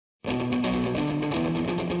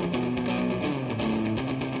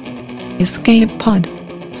Escape Pod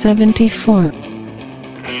 74.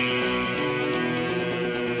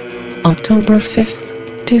 October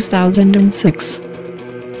 5th, 2006.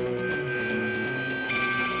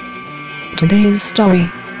 Today's story,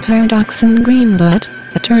 Paradox and Greenblatt,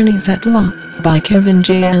 Attorneys at Law, by Kevin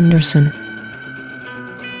J. Anderson.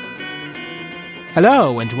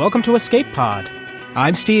 Hello, and welcome to Escape Pod.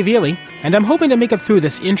 I'm Steve Ely, and I'm hoping to make it through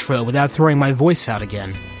this intro without throwing my voice out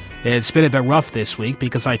again. It's been a bit rough this week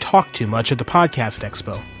because I talked too much at the podcast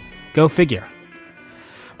expo. Go figure.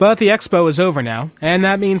 But the expo is over now, and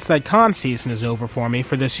that means that con season is over for me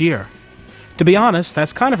for this year. To be honest,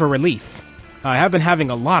 that's kind of a relief. I have been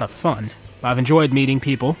having a lot of fun. I've enjoyed meeting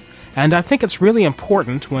people, and I think it's really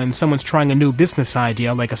important when someone's trying a new business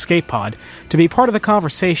idea like Escape Pod to be part of the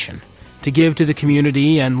conversation, to give to the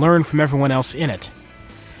community and learn from everyone else in it.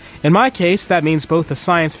 In my case, that means both the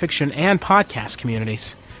science fiction and podcast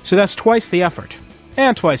communities, so that's twice the effort,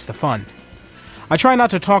 and twice the fun. I try not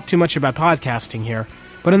to talk too much about podcasting here,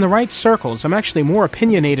 but in the right circles, I'm actually more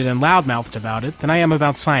opinionated and loudmouthed about it than I am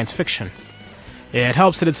about science fiction. It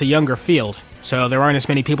helps that it's a younger field, so there aren't as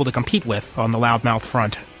many people to compete with on the loudmouth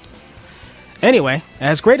front. Anyway,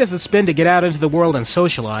 as great as it's been to get out into the world and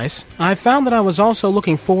socialize, I found that I was also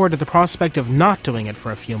looking forward to the prospect of not doing it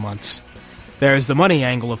for a few months. There's the money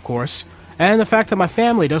angle, of course, and the fact that my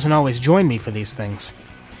family doesn't always join me for these things.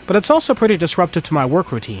 But it's also pretty disruptive to my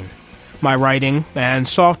work routine, my writing and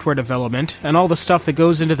software development, and all the stuff that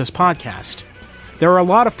goes into this podcast. There are a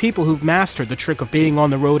lot of people who've mastered the trick of being on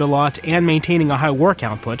the road a lot and maintaining a high work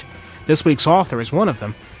output. This week's author is one of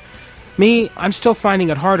them. Me, I'm still finding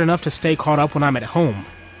it hard enough to stay caught up when I'm at home.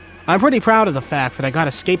 I'm pretty proud of the fact that I got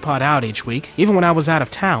Escape Pod out each week, even when I was out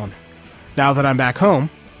of town. Now that I'm back home,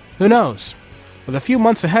 who knows? With a few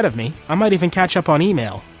months ahead of me, I might even catch up on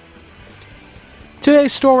email.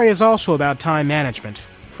 Today's story is also about time management,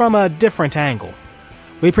 from a different angle.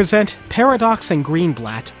 We present Paradox and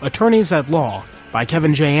Greenblatt, Attorneys at Law, by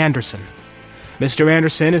Kevin J. Anderson. Mr.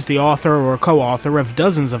 Anderson is the author or co-author of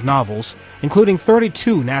dozens of novels, including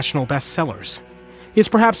 32 national bestsellers. He is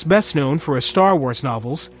perhaps best known for his Star Wars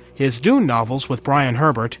novels, his Dune novels with Brian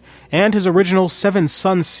Herbert, and his original Seven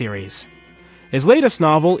Sons series. His latest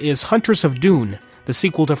novel is Hunters of Dune, the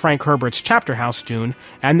sequel to Frank Herbert's Chapter House Dune,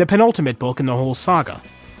 and the penultimate book in the whole saga.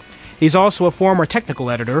 He's also a former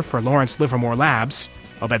technical editor for Lawrence Livermore Labs.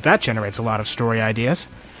 I'll bet that generates a lot of story ideas.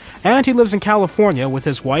 And he lives in California with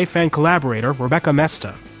his wife and collaborator, Rebecca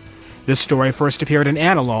Mesta. This story first appeared in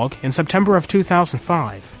Analog in September of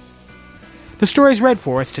 2005. The story is read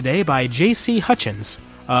for us today by J.C. Hutchins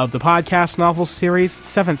of the podcast novel series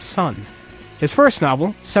Seventh Son. His first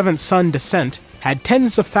novel, Seventh Son Descent, had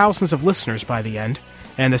tens of thousands of listeners by the end,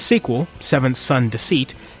 and the sequel, Seventh Son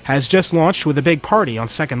Deceit, has just launched with a big party on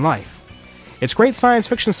Second Life. It's great science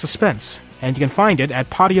fiction suspense, and you can find it at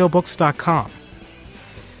podiobooks.com.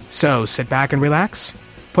 So sit back and relax,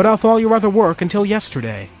 put off all your other work until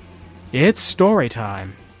yesterday. It's story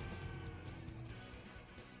time.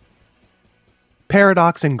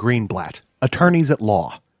 Paradox and Greenblatt, Attorneys at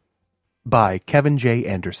Law, by Kevin J.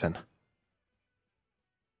 Anderson.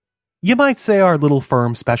 You might say our little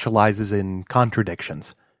firm specializes in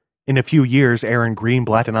contradictions. In a few years, Aaron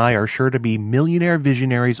Greenblatt and I are sure to be millionaire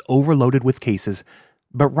visionaries overloaded with cases,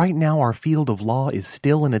 but right now our field of law is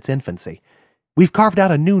still in its infancy. We've carved out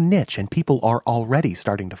a new niche and people are already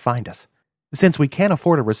starting to find us. Since we can't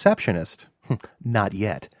afford a receptionist, not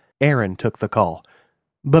yet, Aaron took the call.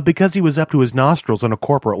 But because he was up to his nostrils in a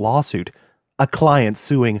corporate lawsuit, a client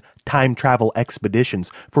suing Time Travel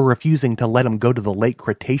Expeditions for refusing to let him go to the late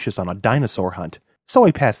Cretaceous on a dinosaur hunt, so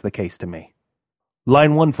he passed the case to me.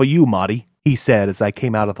 "Line 1 for you, Marty," he said as I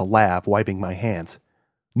came out of the lab, wiping my hands.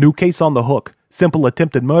 "New case on the hook. Simple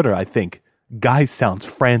attempted murder, I think. Guy sounds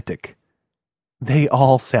frantic." They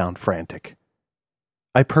all sound frantic.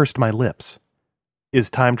 I pursed my lips.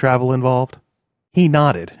 "Is time travel involved?" He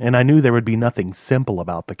nodded, and I knew there would be nothing simple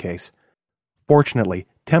about the case. Fortunately,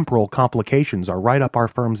 temporal complications are right up our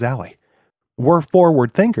firm's alley. We're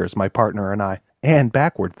forward thinkers, my partner and I, and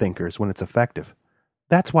backward thinkers when it's effective.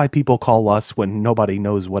 That's why people call us when nobody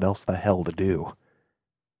knows what else the hell to do.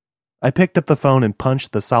 I picked up the phone and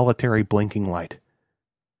punched the solitary blinking light.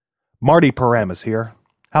 "Marty Paramus here.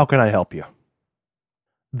 How can I help you?"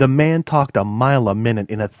 The man talked a mile a minute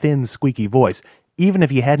in a thin, squeaky voice. Even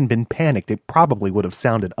if he hadn't been panicked, it probably would have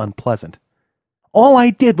sounded unpleasant. "All I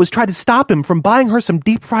did was try to stop him from buying her some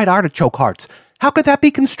deep-fried artichoke hearts. How could that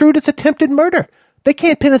be construed as attempted murder? They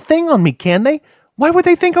can't pin a thing on me, can they? Why would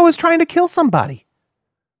they think I was trying to kill somebody?"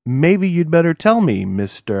 "Maybe you'd better tell me,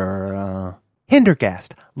 Mr.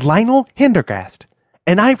 Hindergast. Lionel Hindergast.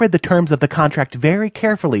 And I read the terms of the contract very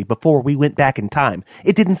carefully before we went back in time.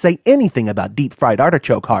 It didn't say anything about deep-fried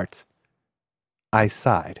artichoke hearts. I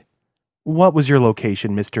sighed. What was your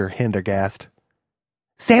location, Mr. Hendergast?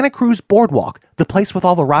 Santa Cruz Boardwalk, the place with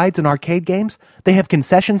all the rides and arcade games. They have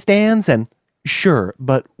concession stands and... Sure,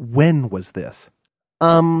 but when was this?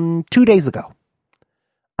 2 days ago.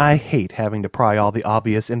 I hate having to pry all the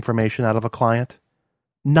obvious information out of a client.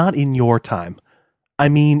 Not in your time. I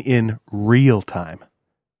mean in real time.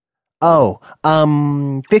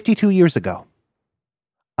 52 years ago.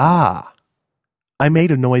 Ah. I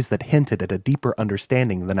made a noise that hinted at a deeper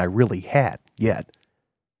understanding than I really had yet.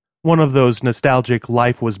 One of those nostalgic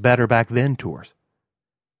life was better back then tours.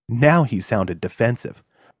 Now he sounded defensive.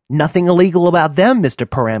 Nothing illegal about them, Mr.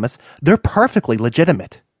 Paramus. They're perfectly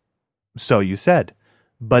legitimate. So you said.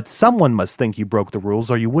 But someone must think you broke the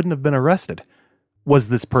rules or you wouldn't have been arrested. Was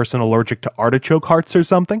this person allergic to artichoke hearts or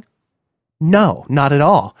something? No, not at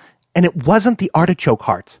all. And it wasn't the artichoke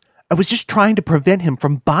hearts. I was just trying to prevent him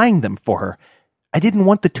from buying them for her. I didn't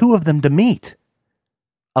want the two of them to meet.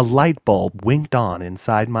 A light bulb winked on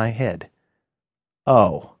inside my head.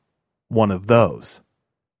 Oh, one of those.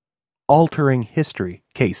 Altering history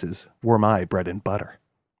cases were my bread and butter.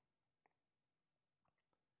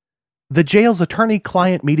 The jail's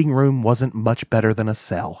attorney-client meeting room wasn't much better than a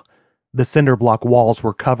cell. The cinder block walls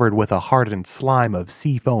were covered with a hardened slime of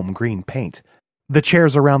seafoam green paint. The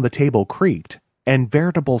chairs around the table creaked, and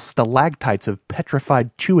veritable stalactites of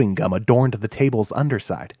petrified chewing gum adorned the table's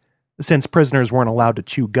underside. Since prisoners weren't allowed to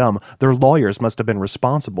chew gum, their lawyers must have been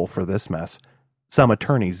responsible for this mess. Some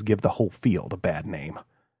attorneys give the whole field a bad name.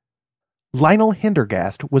 Lionel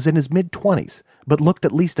Hendergast was in his mid-20s, but looked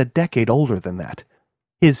at least a decade older than that.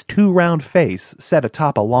 His two-round face, set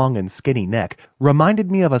atop a long and skinny neck,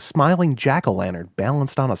 reminded me of a smiling jack-o'-lantern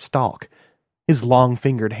balanced on a stalk. His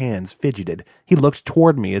long-fingered hands fidgeted. He looked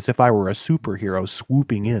toward me as if I were a superhero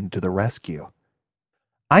swooping in to the rescue.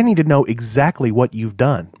 I need to know exactly what you've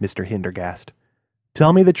done, Mr. Hendergast.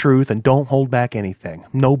 Tell me the truth and don't hold back anything.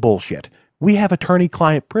 No bullshit. We have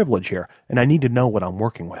attorney-client privilege here, and I need to know what I'm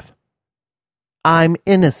working with. I'm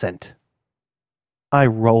innocent. I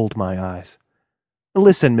rolled my eyes.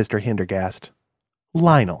 Listen, Mr. Hendergast.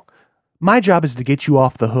 Lionel, my job is to get you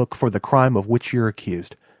off the hook for the crime of which you're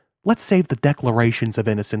accused. Let's save the declarations of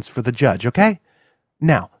innocence for the judge, okay?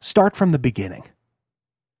 Now, start from the beginning.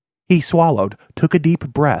 He swallowed, took a deep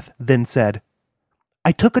breath, then said,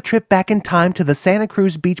 I took a trip back in time to the Santa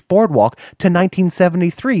Cruz Beach Boardwalk to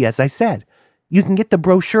 1973, as I said. You can get the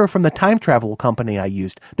brochure from the time travel company I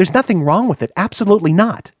used. There's nothing wrong with it, absolutely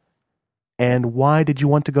not. And why did you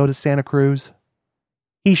want to go to Santa Cruz?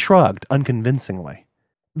 He shrugged unconvincingly.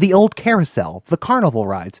 The old carousel, the carnival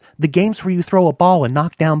rides, the games where you throw a ball and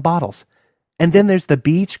knock down bottles. And then there's the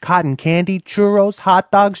beach, cotton candy, churros, hot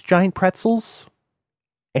dogs, giant pretzels.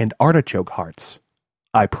 And artichoke hearts,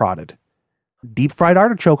 I prodded. Deep-fried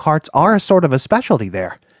artichoke hearts are a sort of a specialty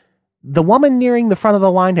there. The woman nearing the front of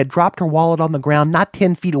the line had dropped her wallet on the ground not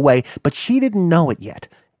 10 feet away, but she didn't know it yet.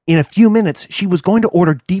 In a few minutes, she was going to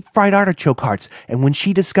order deep-fried artichoke hearts, and when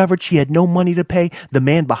she discovered she had no money to pay, the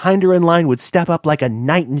man behind her in line would step up like a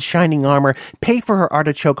knight in shining armor, pay for her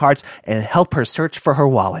artichoke hearts, and help her search for her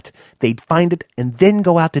wallet. They'd find it and then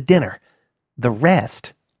go out to dinner. The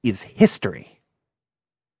rest is history.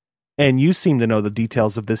 And you seem to know the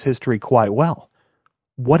details of this history quite well.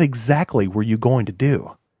 What exactly were you going to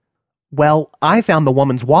do? Well, I found the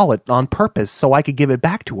woman's wallet on purpose so I could give it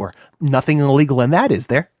back to her. Nothing illegal in that, is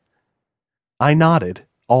there? I nodded,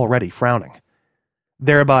 already frowning,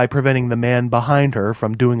 thereby preventing the man behind her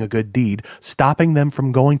from doing a good deed, stopping them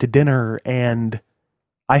from going to dinner, and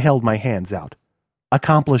I held my hands out.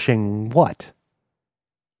 Accomplishing what?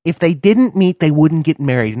 If they didn't meet, they wouldn't get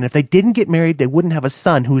married, and if they didn't get married, they wouldn't have a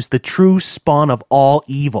son who's the true spawn of all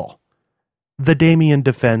evil. The Damien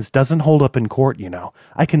defense doesn't hold up in court, you know.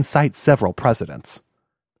 I can cite several precedents.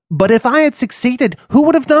 But if I had succeeded, who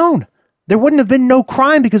would have known? There wouldn't have been no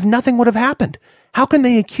crime because nothing would have happened. How can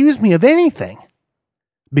they accuse me of anything?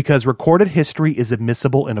 Because recorded history is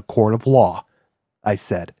admissible in a court of law, I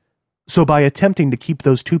said. So by attempting to keep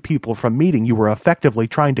those two people from meeting, you were effectively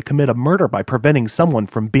trying to commit a murder by preventing someone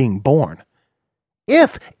from being born.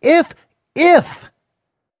 If!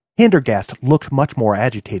 Hendergast looked much more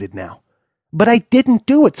agitated now. But I didn't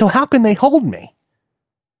do it, so how can they hold me?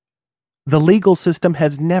 The legal system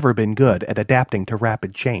has never been good at adapting to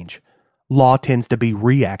rapid change. Law tends to be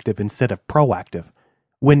reactive instead of proactive.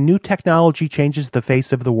 When new technology changes the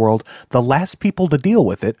face of the world, the last people to deal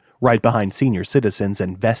with it, right behind senior citizens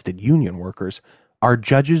and vested union workers, are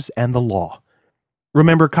judges and the law.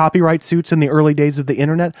 Remember copyright suits in the early days of the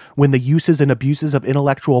internet when the uses and abuses of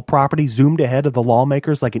intellectual property zoomed ahead of the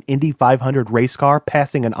lawmakers like an Indy 500 race car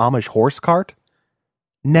passing an Amish horse cart?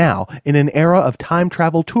 Now, in an era of time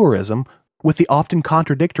travel tourism, with the often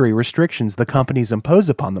contradictory restrictions the companies impose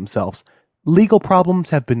upon themselves, legal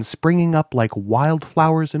problems have been springing up like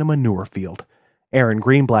wildflowers in a manure field. Aaron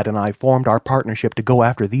Greenblatt and I formed our partnership to go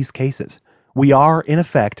after these cases. We are, in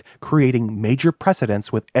effect, creating major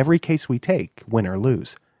precedents with every case we take, win or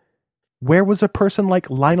lose. Where was a person like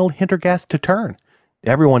Lionel Hintergast to turn?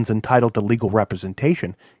 Everyone's entitled to legal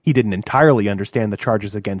representation. He didn't entirely understand the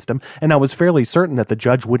charges against him, and I was fairly certain that the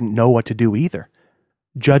judge wouldn't know what to do either.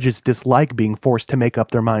 Judges dislike being forced to make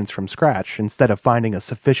up their minds from scratch, instead of finding a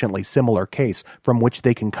sufficiently similar case from which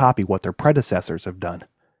they can copy what their predecessors have done.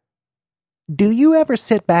 Do you ever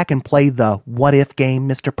sit back and play the what-if game,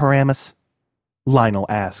 Mr. Paramus? Lionel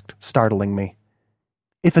asked, startling me.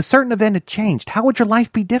 If a certain event had changed, how would your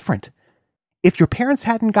life be different? If your parents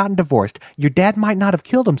hadn't gotten divorced, your dad might not have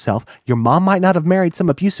killed himself, your mom might not have married some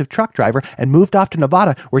abusive truck driver and moved off to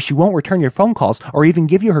Nevada where she won't return your phone calls or even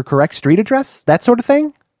give you her correct street address, that sort of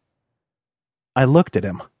thing? I looked at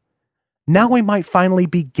him. Now we might finally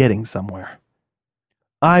be getting somewhere.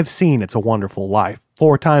 I've seen It's a Wonderful Life,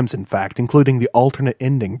 4 times in fact, including the alternate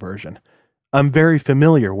ending version. I'm very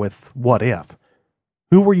familiar with What If.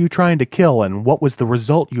 Who were you trying to kill, and what was the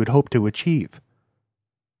result you had hoped to achieve?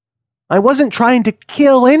 I wasn't trying to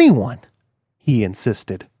kill anyone, he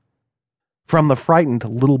insisted. From the frightened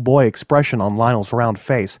little boy expression on Lionel's round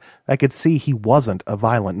face, I could see he wasn't a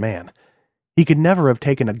violent man. He could never have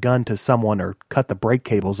taken a gun to someone or cut the brake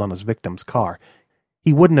cables on his victim's car.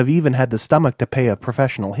 He wouldn't have even had the stomach to pay a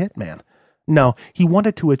professional hitman. No, he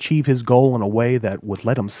wanted to achieve his goal in a way that would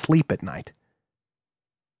let him sleep at night.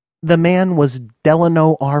 The man was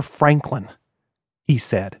Delano R. Franklin, he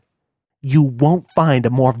said. You won't find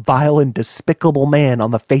a more vile and despicable man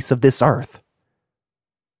on the face of this earth.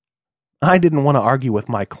 I didn't want to argue with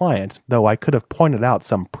my client, though I could have pointed out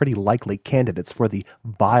some pretty likely candidates for the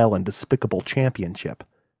vile and despicable championship.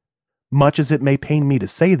 Much as it may pain me to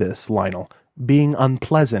say this, Lionel, being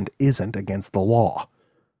unpleasant isn't against the law.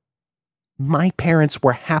 My parents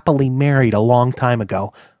were happily married a long time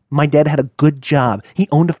ago. My dad had a good job. He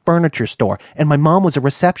owned a furniture store, and my mom was a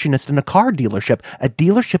receptionist in a car dealership, a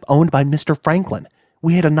dealership owned by Mr. Franklin.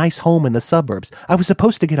 We had a nice home in the suburbs. I was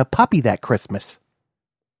supposed to get a puppy that Christmas.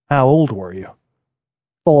 How old were you?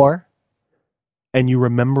 4. And you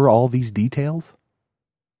remember all these details?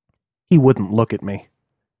 He wouldn't look at me.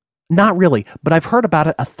 Not really, but I've heard about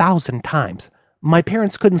it 1,000 times. My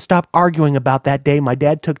parents couldn't stop arguing about that day my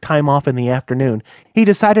dad took time off in the afternoon. He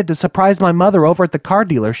decided to surprise my mother over at the car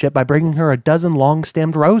dealership by bringing her a dozen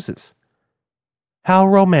long-stemmed roses. How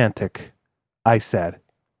romantic, I said.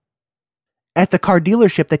 At the car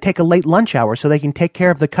dealership, they take a late lunch hour so they can take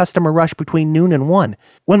care of the customer rush between noon and 1.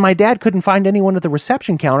 When my dad couldn't find anyone at the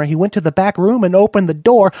reception counter, he went to the back room and opened the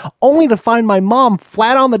door, only to find my mom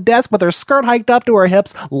flat on the desk with her skirt hiked up to her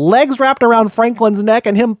hips, legs wrapped around Franklin's neck,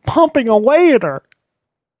 and him pumping away at her.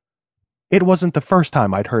 It wasn't the first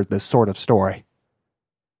time I'd heard this sort of story.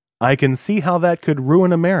 I can see how that could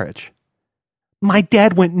ruin a marriage. My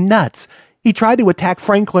dad went nuts. He tried to attack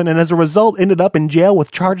Franklin and as a result ended up in jail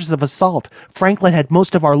with charges of assault. Franklin had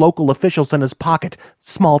most of our local officials in his pocket.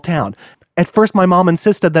 Small town. At first my mom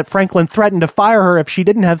insisted that Franklin threatened to fire her if she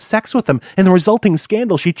didn't have sex with him. In the resulting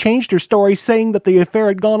scandal, she changed her story saying that the affair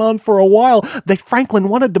had gone on for a while, that Franklin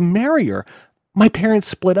wanted to marry her. My parents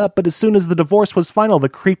split up, but as soon as the divorce was final, the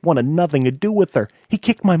creep wanted nothing to do with her. He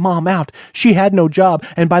kicked my mom out. She had no job,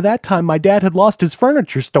 and by that time my dad had lost his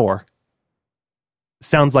furniture store.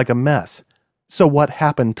 Sounds like a mess. So what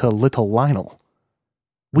happened to little Lionel?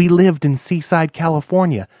 We lived in Seaside,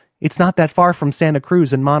 California. It's not that far from Santa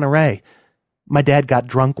Cruz and Monterey. My dad got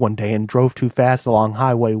drunk one day and drove too fast along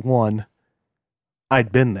Highway 1.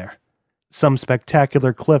 I'd been there. Some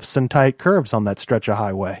spectacular cliffs and tight curves on that stretch of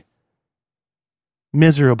highway.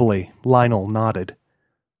 Miserably, Lionel nodded.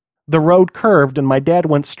 The road curved and my dad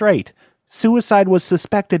went straight. Suicide was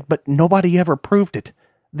suspected, but nobody ever proved it.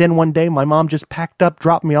 Then one day my mom just packed up,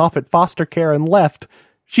 dropped me off at foster care, and left.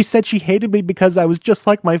 She said she hated me because I was just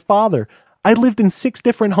like my father. I lived in 6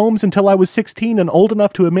 different homes until I was 16 and old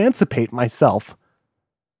enough to emancipate myself.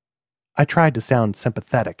 I tried to sound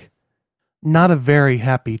sympathetic. Not a very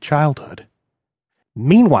happy childhood.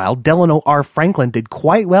 Meanwhile, Delano R. Franklin did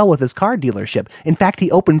quite well with his car dealership. In fact, he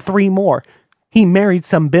opened 3 more. He married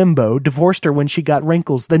some bimbo, divorced her when she got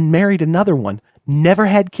wrinkles, then married another one. Never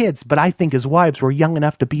had kids, but I think his wives were young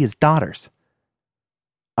enough to be his daughters.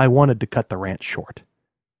 I wanted to cut the rant short.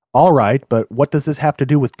 All right, but what does this have to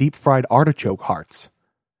do with deep-fried artichoke hearts?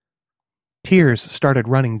 Tears started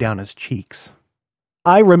running down his cheeks.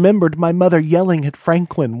 I remembered my mother yelling at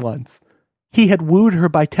Franklin once. He had wooed her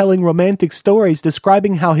by telling romantic stories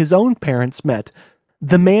describing how his own parents met.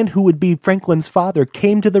 The man who would be Franklin's father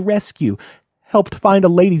came to the rescue, helped find a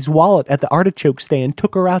lady's wallet at the artichoke stand,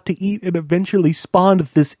 took her out to eat, and eventually spawned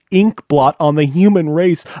this ink blot on the human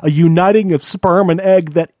race, a uniting of sperm and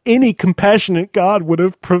egg that any compassionate God would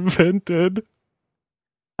have prevented.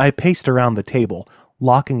 I paced around the table,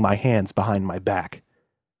 locking my hands behind my back.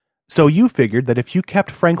 So you figured that if you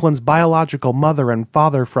kept Franklin's biological mother and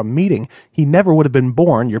father from meeting, he never would have been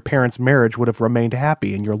born, your parents' marriage would have remained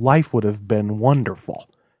happy, and your life would have been wonderful.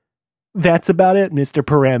 That's about it, Mr.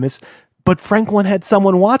 Paramus. But Franklin had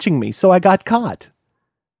someone watching me, so I got caught.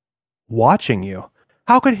 Watching you?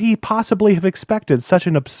 How could he possibly have expected such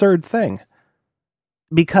an absurd thing?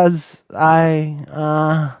 Because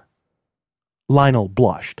Lionel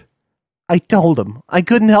blushed. I told him. I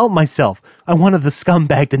couldn't help myself. I wanted the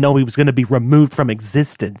scumbag to know he was going to be removed from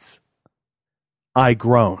existence. I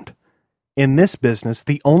groaned. In this business,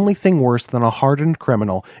 the only thing worse than a hardened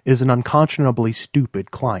criminal is an unconscionably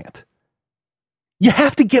stupid client. You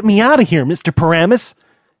have to get me out of here, Mr. Paramus!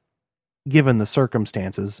 Given the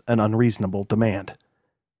circumstances, an unreasonable demand.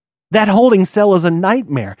 That holding cell is a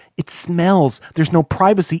nightmare. It smells. There's no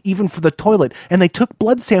privacy even for the toilet, and they took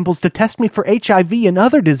blood samples to test me for HIV and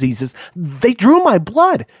other diseases. They drew my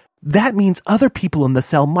blood. That means other people in the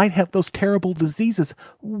cell might have those terrible diseases.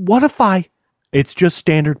 What if I... It's just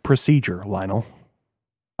standard procedure, Lionel.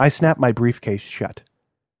 I snapped my briefcase shut.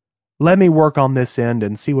 Let me work on this end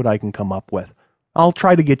and see what I can come up with. I'll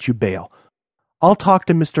try to get you bail. I'll talk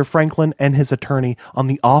to Mr. Franklin and his attorney on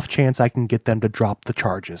the off chance I can get them to drop the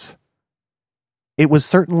charges. It was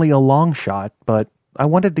certainly a long shot, but I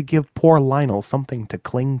wanted to give poor Lionel something to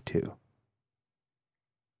cling to.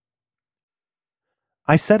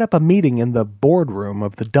 I set up a meeting in the boardroom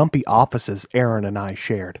of the dumpy offices Aaron and I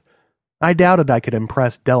shared. I doubted I could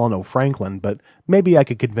impress Delano Franklin, but maybe I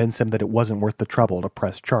could convince him that it wasn't worth the trouble to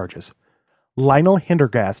press charges. Lionel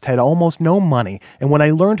Hindergast had almost no money, and when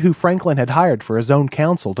I learned who Franklin had hired for his own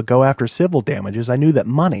counsel to go after civil damages, I knew that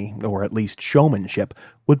money, or at least showmanship,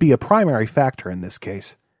 would be a primary factor in this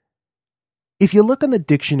case. If you look in the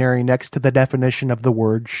dictionary next to the definition of the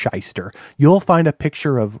word shyster, you'll find a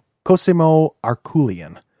picture of Cosimo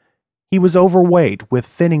Arculian. He was overweight, with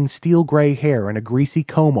thinning steel-gray hair and a greasy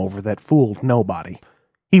comb-over that fooled nobody.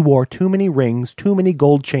 He wore too many rings, too many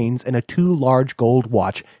gold chains, and a too large gold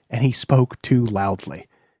watch, and he spoke too loudly.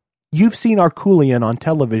 You've seen Arculian on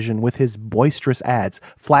television with his boisterous ads,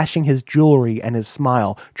 flashing his jewelry and his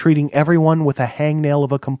smile, treating everyone with a hangnail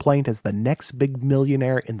of a complaint as the next big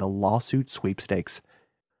millionaire in the lawsuit sweepstakes.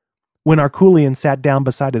 When Arculian sat down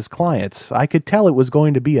beside his clients, I could tell it was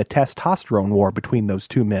going to be a testosterone war between those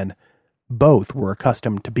two men. Both were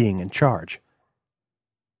accustomed to being in charge.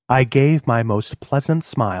 I gave my most pleasant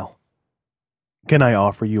smile. Can I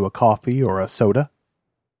offer you a coffee or a soda?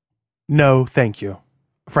 No, thank you,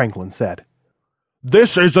 Franklin said.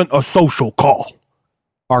 This isn't a social call,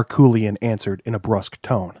 Arculian answered in a brusque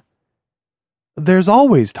tone. There's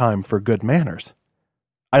always time for good manners.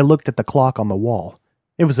 I looked at the clock on the wall.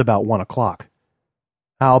 It was about 1 o'clock.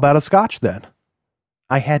 How about a scotch, then?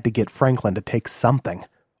 I had to get Franklin to take something.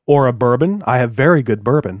 Or a bourbon. I have very good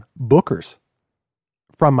bourbon. Booker's.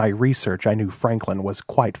 From my research, I knew Franklin was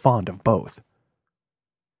quite fond of both.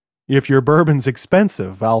 If your bourbon's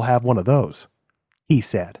expensive, I'll have one of those, he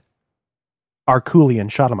said.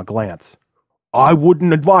 Arculian shot him a glance. I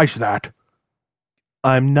wouldn't advise that.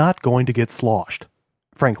 I'm not going to get sloshed,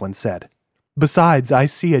 Franklin said. Besides, I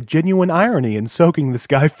see a genuine irony in soaking this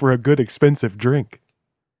guy for a good expensive drink.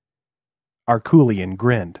 Arculian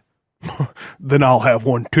grinned. Then I'll have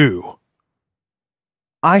one too.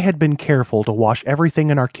 I had been careful to wash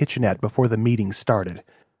everything in our kitchenette before the meeting started.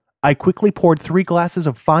 I quickly poured 3 glasses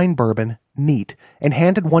of fine bourbon, neat, and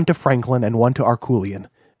handed one to Franklin and one to Arculian.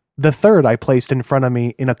 The third I placed in front of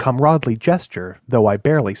me in a comradely gesture, though I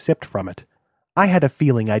barely sipped from it. I had a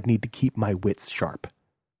feeling I'd need to keep my wits sharp.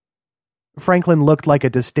 Franklin looked like a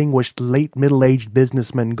distinguished late middle-aged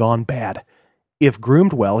businessman gone bad. If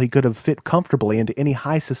groomed well, he could have fit comfortably into any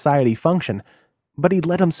high society function, but he'd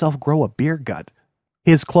let himself grow a beer gut.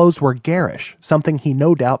 His clothes were garish, something he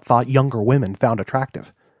no doubt thought younger women found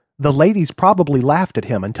attractive. The ladies probably laughed at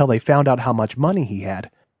him until they found out how much money he had.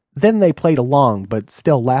 Then they played along, but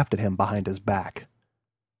still laughed at him behind his back.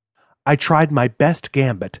 I tried my best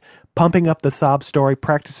gambit, pumping up the sob story,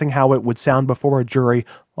 practicing how it would sound before a jury,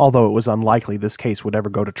 although it was unlikely this case would ever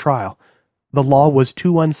go to trial. The law was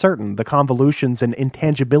too uncertain, the convolutions and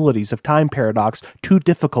intangibilities of time paradox too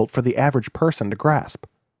difficult for the average person to grasp.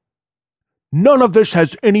 None of this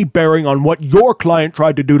has any bearing on what your client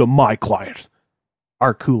tried to do to my client,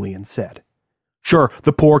 Arculian said. Sure,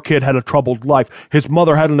 the poor kid had a troubled life. His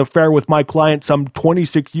mother had an affair with my client some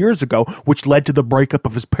 26 years ago, which led to the breakup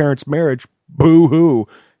of his parents' marriage. Boo-hoo.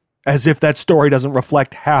 As if that story doesn't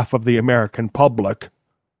reflect half of the American public.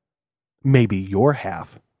 Maybe your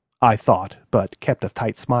half, I thought, but kept a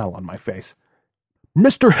tight smile on my face.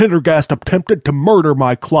 Mr. Hindergast attempted to murder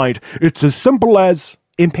my client. It's as simple as...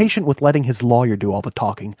 Impatient with letting his lawyer do all the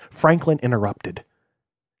talking, Franklin interrupted.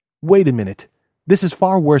 Wait a minute. This is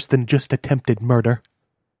far worse than just attempted murder.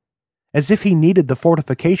 As if he needed the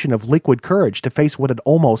fortification of liquid courage to face what had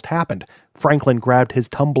almost happened, Franklin grabbed his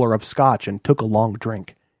tumbler of scotch and took a long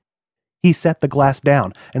drink. He set the glass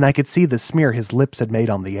down, and I could see the smear his lips had made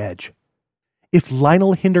on the edge. If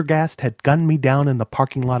Lionel Hindergast had gunned me down in the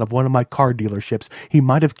parking lot of one of my car dealerships, he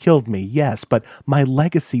might have killed me, yes, but my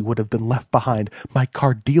legacy would have been left behind. My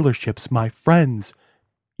car dealerships, my friends.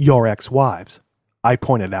 Your ex-wives, I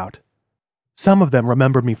pointed out. Some of them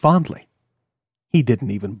remember me fondly. He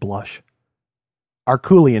didn't even blush.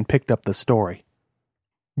 Arculian picked up the story.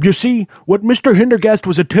 You see, what Mr. Hindergast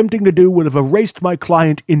was attempting to do would have erased my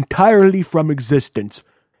client entirely from existence.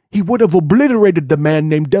 He would have obliterated the man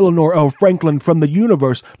named Delano L. Franklin from the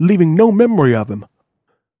universe, leaving no memory of him.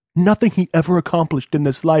 Nothing he ever accomplished in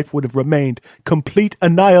this life would have remained. Complete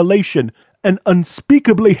annihilation, an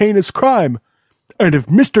unspeakably heinous crime. And if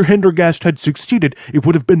Mr. Hindergast had succeeded, it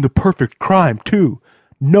would have been the perfect crime, too.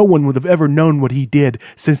 No one would have ever known what he did,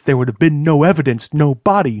 since there would have been no evidence, no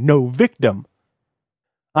body, no victim.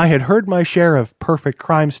 I had heard my share of perfect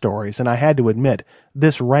crime stories, and I had to admit,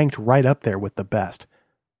 this ranked right up there with the best.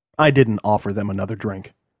 I didn't offer them another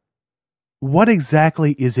drink. What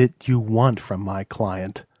exactly is it you want from my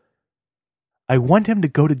client? I want him to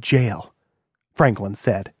go to jail, Franklin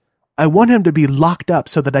said. I want him to be locked up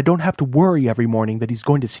so that I don't have to worry every morning that he's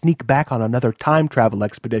going to sneak back on another time travel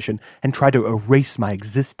expedition and try to erase my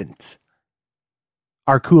existence.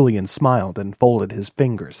 Arculian smiled and folded his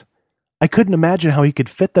fingers. I couldn't imagine how he could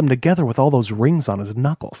fit them together with all those rings on his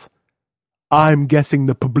knuckles. I'm guessing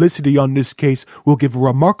the publicity on this case will give a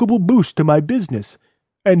remarkable boost to my business.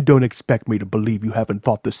 And don't expect me to believe you haven't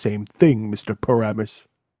thought the same thing, Mr. Paramus.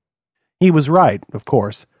 He was right, of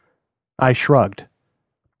course. I shrugged.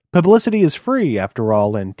 Publicity is free, after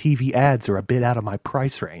all, and TV ads are a bit out of my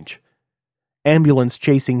price range. Ambulance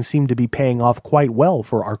chasing seemed to be paying off quite well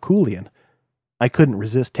for Arculian. I couldn't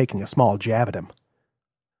resist taking a small jab at him.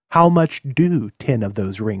 How much do 10 of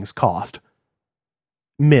those rings cost?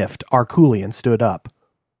 Miffed, Arculian stood up.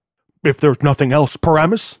 If there's nothing else,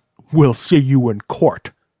 Paramus, we'll see you in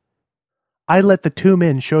court. I let the two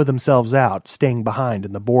men show themselves out, staying behind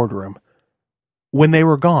in the boardroom. When they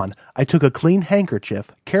were gone, I took a clean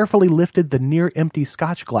handkerchief, carefully lifted the near-empty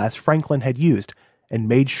scotch glass Franklin had used, and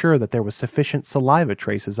made sure that there was sufficient saliva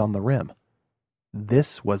traces on the rim.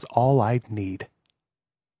 This was all I'd need.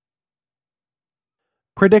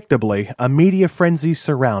 Predictably, a media frenzy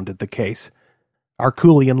surrounded the case.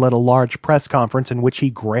 Arculian led a large press conference in which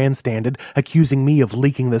he grandstanded, accusing me of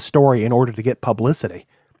leaking the story in order to get publicity.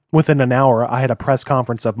 Within an hour, I had a press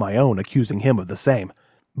conference of my own accusing him of the same.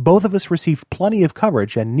 Both of us received plenty of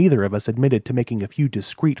coverage, and neither of us admitted to making a few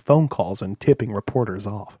discreet phone calls and tipping reporters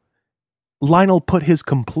off. Lionel put his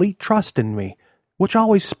complete trust in me, which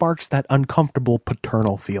always sparks that uncomfortable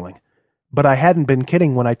paternal feeling. But I hadn't been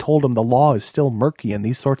kidding when I told him the law is still murky in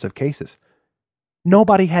these sorts of cases.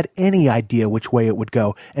 Nobody had any idea which way it would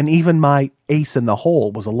go, and even my ace in the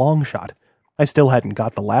hole was a long shot. I still hadn't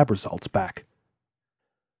got the lab results back.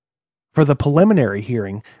 For the preliminary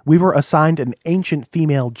hearing, we were assigned an ancient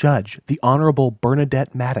female judge, the Honorable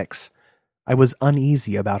Bernadette Maddox. I was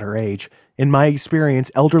uneasy about her age. In my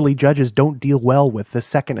experience, elderly judges don't deal well with the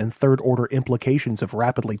second and third order implications of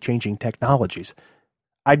rapidly changing technologies.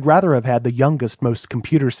 I'd rather have had the youngest, most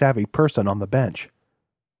computer-savvy person on the bench.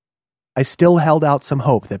 I still held out some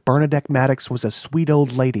hope that Bernadette Maddox was a sweet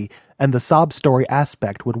old lady and the sob story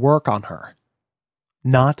aspect would work on her.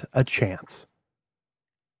 Not a chance.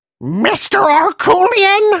 Mr.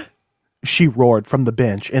 Arculian! She roared from the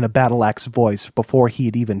bench in a battle-axe voice before he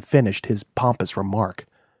had even finished his pompous remark.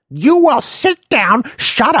 You will sit down,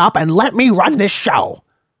 shut up, and let me run this show.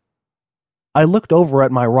 I looked over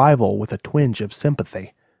at my rival with a twinge of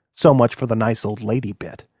sympathy. So much for the nice old lady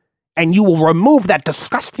bit. And you will remove that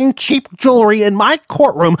disgusting cheap jewelry in my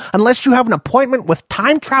courtroom unless you have an appointment with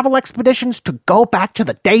time travel expeditions to go back to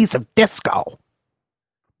the days of disco.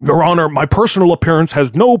 Your Honor, my personal appearance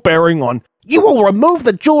has no bearing on... You will remove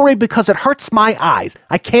the jewelry because it hurts my eyes.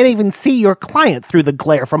 I can't even see your client through the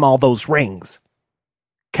glare from all those rings.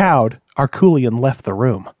 Cowed, Arculian left the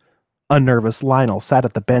room. Unnervous Lionel sat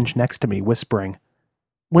at the bench next to me, whispering,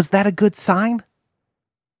 Was that a good sign?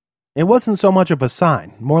 It wasn't so much of a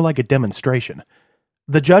sign, more like a demonstration.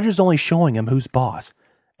 The judge is only showing him who's boss.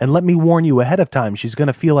 And let me warn you ahead of time, she's going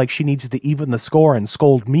to feel like she needs to even the score and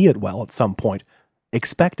scold me at some point.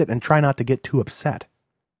 Expect it and try not to get too upset.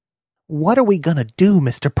 What are we going to do,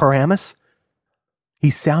 Mr. Paramus? He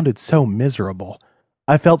sounded so miserable.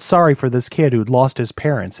 I felt sorry for this kid who'd lost his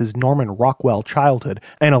parents, his Norman Rockwell childhood,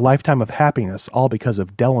 and a lifetime of happiness, all because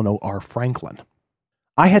of Delano R. Franklin.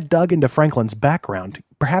 I had dug into Franklin's background,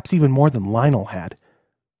 perhaps even more than Lionel had.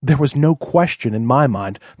 There was no question in my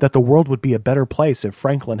mind that the world would be a better place if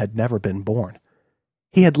Franklin had never been born.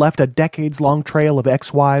 He had left a decades-long trail of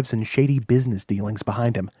ex-wives and shady business dealings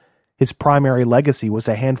behind him. His primary legacy was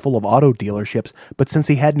a handful of auto dealerships, but since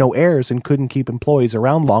he had no heirs and couldn't keep employees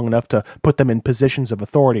around long enough to put them in positions of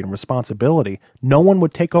authority and responsibility, no one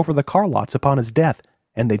would take over the car lots upon his death,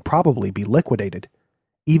 and they'd probably be liquidated.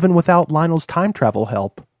 Even without Lionel's time travel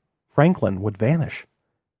help, Franklin would vanish.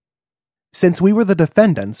 Since we were the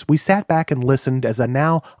defendants, we sat back and listened as a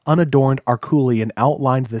now unadorned Arculian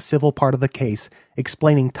outlined the civil part of the case,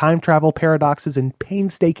 explaining time travel paradoxes in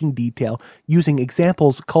painstaking detail, using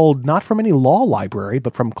examples culled not from any law library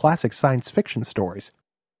but from classic science fiction stories.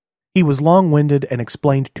 He was long-winded and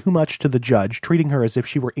explained too much to the judge, treating her as if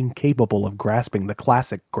she were incapable of grasping the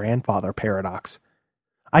classic grandfather paradox.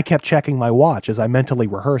 I kept checking my watch as I mentally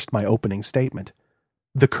rehearsed my opening statement.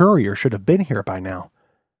 The courier should have been here by now.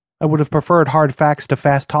 I would have preferred hard facts to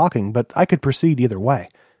fast talking, but I could proceed either way.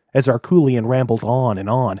 As Arculian rambled on and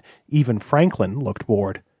on, even Franklin looked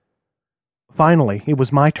bored. Finally, it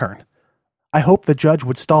was my turn. I hoped the judge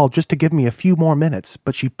would stall just to give me a few more minutes,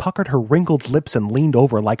 but she puckered her wrinkled lips and leaned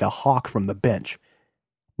over like a hawk from the bench.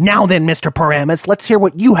 Now then, Mr. Paramus, let's hear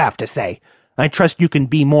what you have to say. I trust you can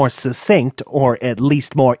be more succinct, or at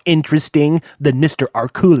least more interesting, than Mr.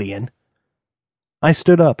 Arculian. I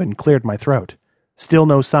stood up and cleared my throat. Still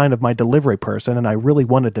no sign of my delivery person, and I really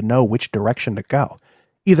wanted to know which direction to go.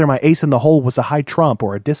 Either my ace in the hole was a high trump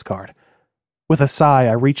or a discard. With a sigh,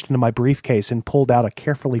 I reached into my briefcase and pulled out a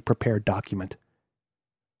carefully prepared document.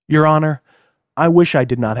 Your Honor, I wish I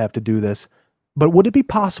did not have to do this, but would it be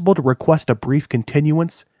possible to request a brief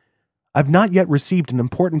continuance? I've not yet received an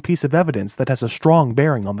important piece of evidence that has a strong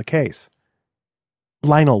bearing on the case.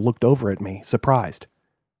 Lionel looked over at me, surprised.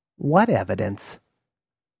 What evidence?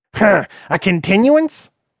 A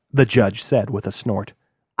continuance? The judge said with a snort.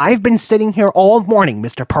 I've been sitting here all morning,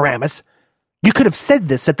 Mr. Paramus. You could have said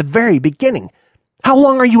this at the very beginning. How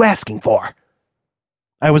long are you asking for?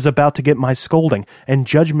 I was about to get my scolding, and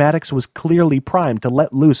Judge Maddox was clearly primed to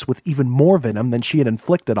let loose with even more venom than she had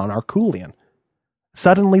inflicted on Arculian.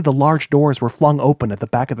 Suddenly, the large doors were flung open at the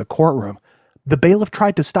back of the courtroom. The bailiff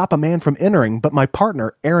tried to stop a man from entering, but my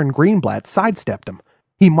partner, Aaron Greenblatt, sidestepped him.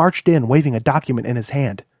 He marched in, waving a document in his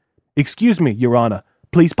hand. Excuse me, Your Honor.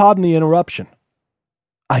 Please pardon the interruption.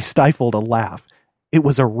 I stifled a laugh. It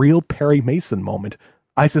was a real Perry Mason moment.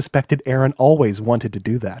 I suspected Aaron always wanted to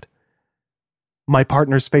do that. My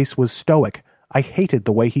partner's face was stoic. I hated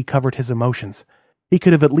the way he covered his emotions. He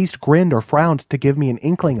could have at least grinned or frowned to give me an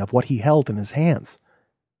inkling of what he held in his hands.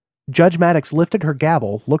 Judge Maddox lifted her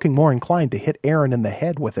gavel, looking more inclined to hit Aaron in the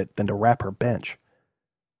head with it than to rap her bench.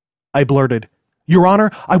 I blurted, Your Honor,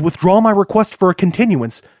 I withdraw my request for a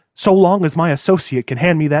continuance, so long as my associate can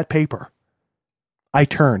hand me that paper. I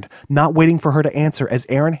turned, not waiting for her to answer as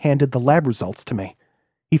Aaron handed the lab results to me.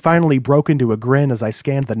 He finally broke into a grin as I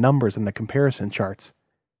scanned the numbers in the comparison charts.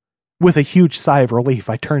 With a huge sigh of relief,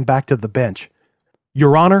 I turned back to the bench.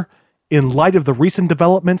 Your Honor, in light of the recent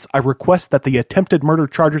developments, I request that the attempted murder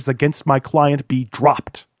charges against my client be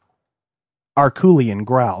dropped. Arculian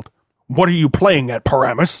growled. What are you playing at,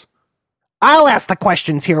 Paramus? I'll ask the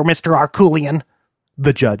questions here, Mr. Arculian,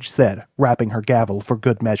 the judge said, rapping her gavel for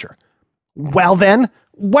good measure. Well then,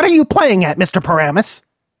 what are you playing at, Mr. Paramus?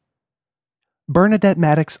 Bernadette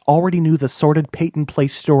Maddox already knew the sordid Peyton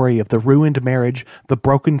Place story of the ruined marriage, the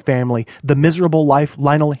broken family, the miserable life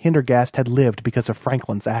Lionel Hindergast had lived because of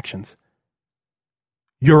Franklin's actions.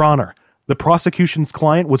 Your Honor, the prosecution's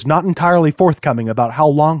client was not entirely forthcoming about how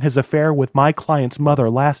long his affair with my client's mother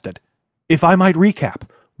lasted. If I might recap,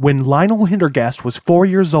 when Lionel Hindergast was 4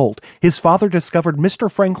 years old, his father discovered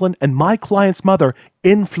Mr. Franklin and my client's mother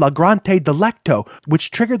in flagrante delicto, which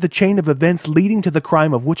triggered the chain of events leading to the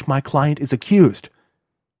crime of which my client is accused.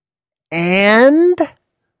 And?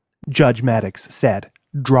 Judge Maddox said,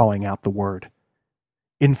 drawing out the word.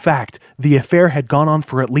 In fact, the affair had gone on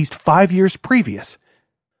for at least 5 years previous.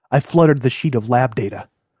 I fluttered the sheet of lab data.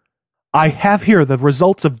 I have here the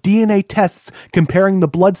results of DNA tests comparing the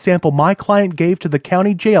blood sample my client gave to the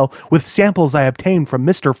county jail with samples I obtained from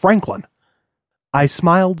Mr. Franklin. I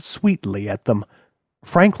smiled sweetly at them.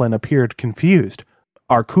 Franklin appeared confused.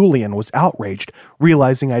 Arculian was outraged,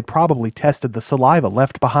 realizing I'd probably tested the saliva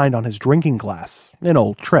left behind on his drinking glass, an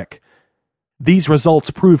old trick. These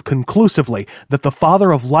results prove conclusively that the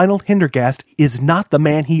father of Lionel Hindergast is not the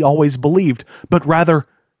man he always believed, but rather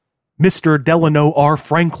Mr. Delano R.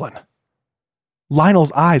 Franklin.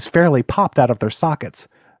 Lionel's eyes fairly popped out of their sockets.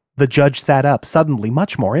 The judge sat up, suddenly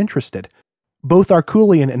much more interested. Both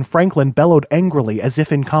Arculian and Franklin bellowed angrily as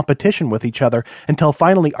if in competition with each other, until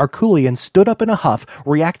finally Arculian stood up in a huff,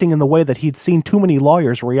 reacting in the way that he'd seen too many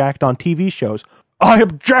lawyers react on TV shows. "I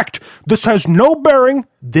object! This has no bearing!"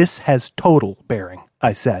 "This has total bearing,"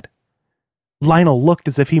 I said. Lionel looked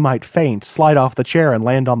as if he might faint, slide off the chair, and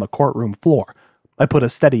land on the courtroom floor. I put a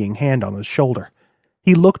steadying hand on his shoulder.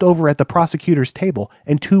 He looked over at the prosecutor's table,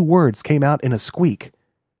 and 2 words came out in a squeak.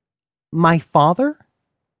 "My father?"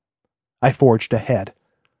 I forged ahead.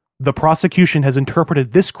 "The prosecution has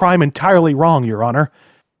interpreted this crime entirely wrong, Your Honor.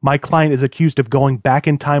 My client is accused of going back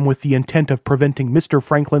in time with the intent of preventing Mr.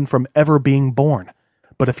 Franklin from ever being born.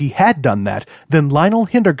 But if he had done that, then Lionel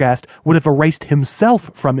Hindergast would have erased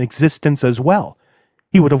himself from existence as well.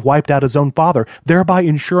 He would have wiped out his own father, thereby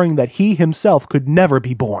ensuring that he himself could never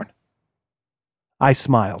be born." I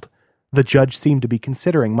smiled. The judge seemed to be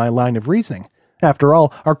considering my line of reasoning. After all,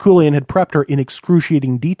 Arculian had prepped her in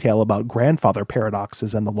excruciating detail about grandfather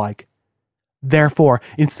paradoxes and the like. "Therefore,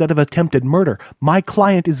 instead of attempted murder, my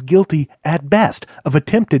client is guilty, at best, of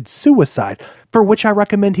attempted suicide, for which I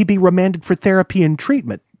recommend he be remanded for therapy and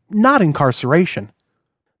treatment, not incarceration."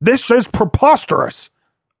 "This is preposterous!"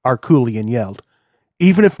 Arculian yelled.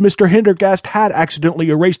 "Even if Mr. Hindergast had accidentally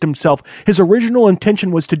erased himself, his original intention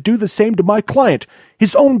was to do the same to my client.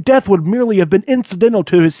 His own death would merely have been incidental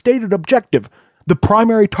to his stated objective. The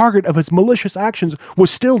primary target of his malicious actions was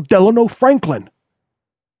still Delano Franklin."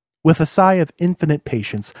 With a sigh of infinite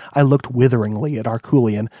patience, I looked witheringly at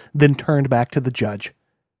Arculian, then turned back to the judge.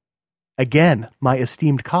 Again, my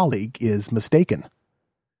esteemed colleague is mistaken.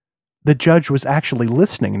 The judge was actually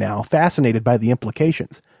listening now, fascinated by the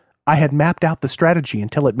implications. I had mapped out the strategy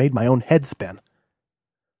until it made my own head spin.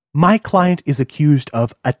 My client is accused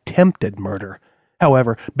of attempted murder.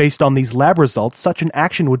 However, based on these lab results, such an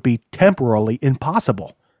action would be temporally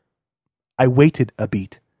impossible. I waited a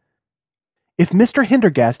beat. If Mr.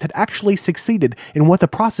 Hindergast had actually succeeded in what the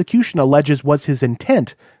prosecution alleges was his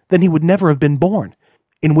intent, then he would never have been born,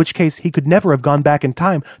 in which case he could never have gone back in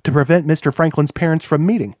time to prevent Mr. Franklin's parents from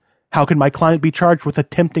meeting. How can my client be charged with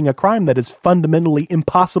attempting a crime that is fundamentally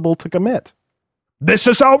impossible to commit? "This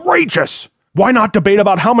is outrageous! Why not debate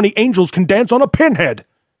about how many angels can dance on a pinhead?"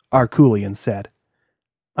 Arculian said.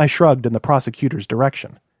 I shrugged in the prosecutor's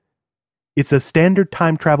direction. "It's a standard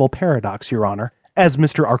time travel paradox, Your Honor, as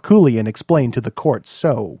Mr. Arculian explained to the court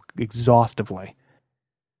so exhaustively."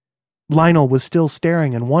 Lionel was still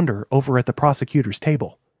staring in wonder over at the prosecutor's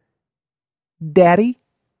table. "Daddy?"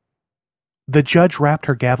 The judge rapped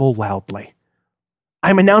her gavel loudly.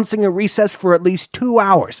 "I'm announcing a recess for at least 2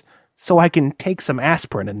 hours, so I can take some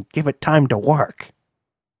aspirin and give it time to work."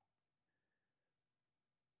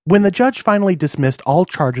 When the judge finally dismissed all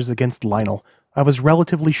charges against Lionel, I was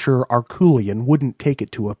relatively sure Arculian wouldn't take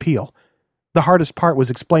it to appeal. The hardest part was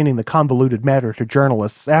explaining the convoluted matter to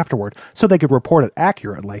journalists afterward so they could report it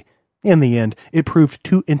accurately. In the end, it proved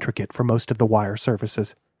too intricate for most of the wire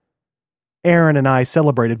services. Aaron and I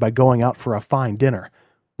celebrated by going out for a fine dinner.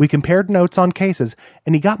 We compared notes on cases,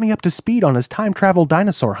 and he got me up to speed on his time-travel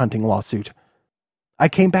dinosaur hunting lawsuit. I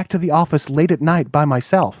came back to the office late at night by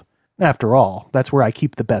myself. After all, that's where I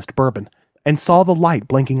keep the best bourbon, and saw the light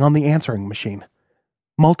blinking on the answering machine.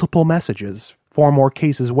 Multiple messages, 4 more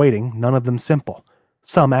cases waiting, none of them simple.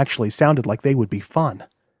 Some actually sounded like they would be fun.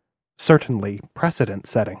 Certainly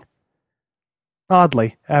precedent-setting.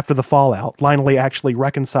 Oddly, after the fallout, Lionel actually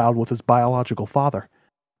reconciled with his biological father.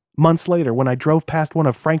 Months later, when I drove past one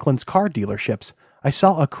of Franklin's car dealerships, I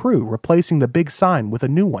saw a crew replacing the big sign with a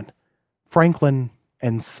new one. Franklin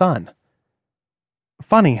and Son.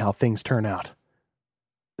 Funny how things turn out.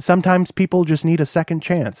 Sometimes people just need a second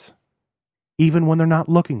chance, even when they're not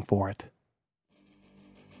looking for it.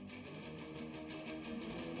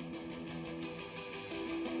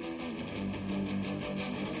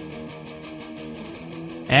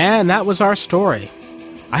 And that was our story.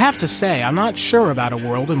 I have to say, I'm not sure about a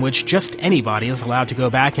world in which just anybody is allowed to go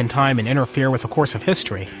back in time and interfere with the course of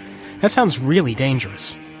history. That sounds really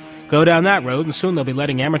dangerous. Go down that road and soon they'll be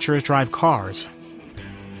letting amateurs drive cars.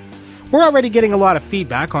 We're already getting a lot of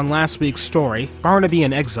feedback on last week's story, Barnaby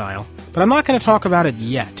in Exile, but I'm not going to talk about it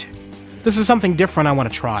yet. This is something different I want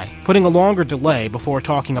to try, putting a longer delay before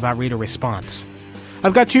talking about reader response.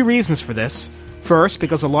 I've got 2 reasons for this. First,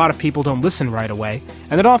 because a lot of people don't listen right away,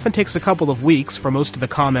 and it often takes a couple of weeks for most of the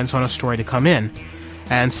comments on a story to come in.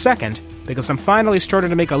 And second, because I'm finally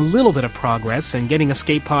starting to make a little bit of progress in getting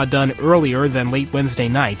Escape Pod done earlier than late Wednesday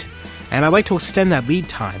night, and I'd like to extend that lead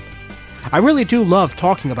time. I really do love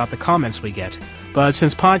talking about the comments we get, but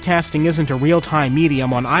since podcasting isn't a real-time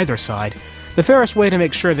medium on either side, the fairest way to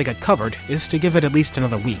make sure they get covered is to give it at least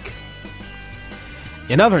another week.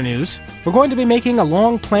 In other news, we're going to be making a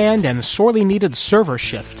long-planned and sorely needed server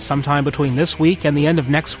shift sometime between this week and the end of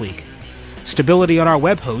next week. Stability on our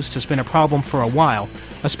web host has been a problem for a while,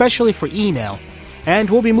 especially for email, and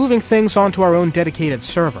we'll be moving things onto our own dedicated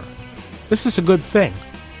server. This is a good thing.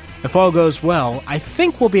 If all goes well, I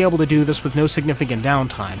think we'll be able to do this with no significant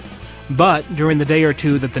downtime. But during the day or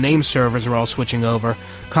two that the name servers are all switching over,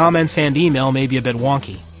 comments and email may be a bit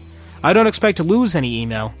wonky. I don't expect to lose any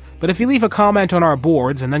email, but if you leave a comment on our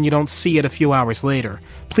boards and then you don't see it a few hours later,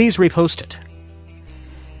 please repost it.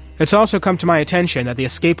 It's also come to my attention that the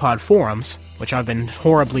Escape Pod forums, which I've been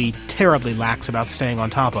horribly, terribly lax about staying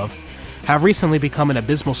on top of, have recently become an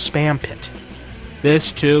abysmal spam pit.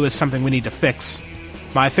 This, too, is something we need to fix.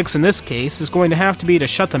 My fix in this case is going to have to be to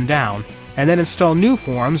shut them down, and then install new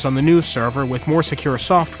forums on the new server with more secure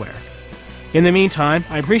software. In the meantime,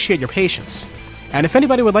 I appreciate your patience. And if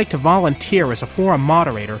anybody would like to volunteer as a forum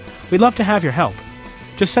moderator, we'd love to have your help.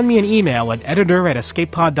 Just send me an email at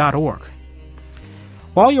editor@escapepod.org.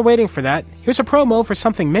 While you're waiting for that, here's a promo for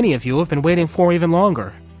something many of you have been waiting for even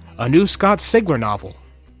longer. A new Scott Sigler novel.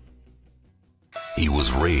 He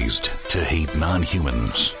was raised to hate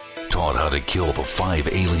non-humans, taught how to kill the 5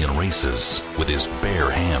 alien races with his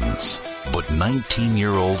bare hands. But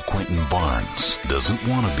 19-year-old Quentin Barnes doesn't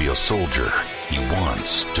want to be a soldier. He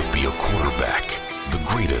wants to be a quarterback, the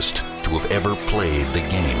greatest to have ever played the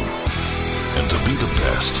game. And to be the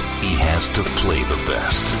best, he has to play the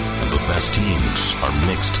best. And the best teams are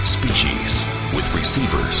mixed species, with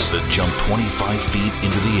receivers that jump 25 feet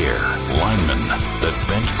into the air, linemen that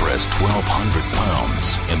bench press 1,200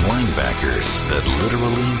 pounds, and linebackers that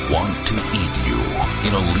literally want to eat you.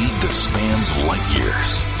 In a league that spans light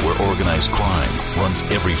years, where organized crime runs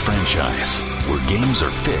every franchise, where games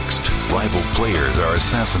are fixed, rival players are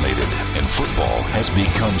assassinated, and football has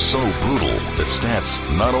become so brutal that stats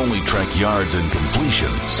not only track yards and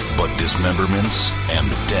completions, but dismemberments and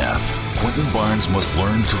death. Quentin Barnes must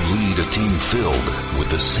learn to lead a team filled with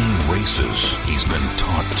the same races he's been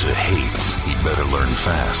taught to hate. He'd better learn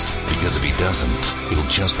fast, because if he doesn't, it'll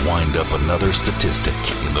just wind up another statistic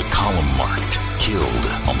in the column marked "Killed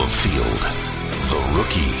on the Field." The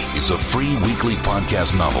Rookie is a free weekly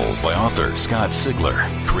podcast novel by author Scott Sigler,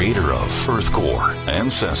 creator of Earthcore,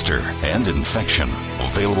 Ancestor, and Infection.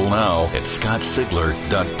 Available now at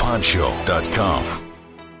scottsigler.podshow.com.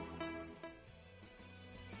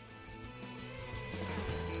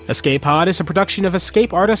 Escape Pod is a production of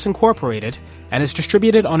Escape Artists Incorporated and is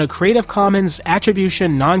distributed on a Creative Commons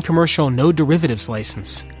Attribution Non-Commercial No Derivatives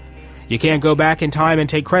license. You can't go back in time and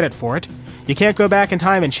take credit for it. You can't go back in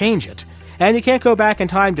time and change it. And you can't go back in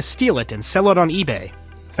time to steal it and sell it on eBay.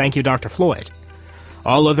 Thank you, Dr. Floyd.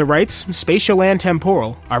 All other rights, spatial and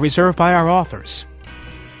temporal, are reserved by our authors.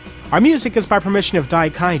 Our music is by permission of Dai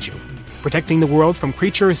Kaiju, protecting the world from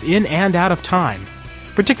creatures in and out of time,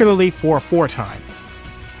 particularly for time.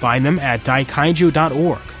 Find them at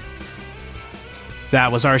daikaiju.org.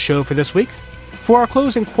 That was our show for this week. For our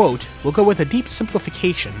closing quote, we'll go with a deep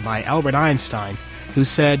simplification by Albert Einstein, who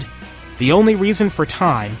said, "The only reason for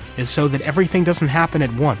time is so that everything doesn't happen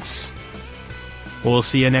at once." We'll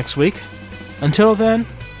see you next week. Until then,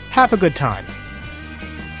 have a good time.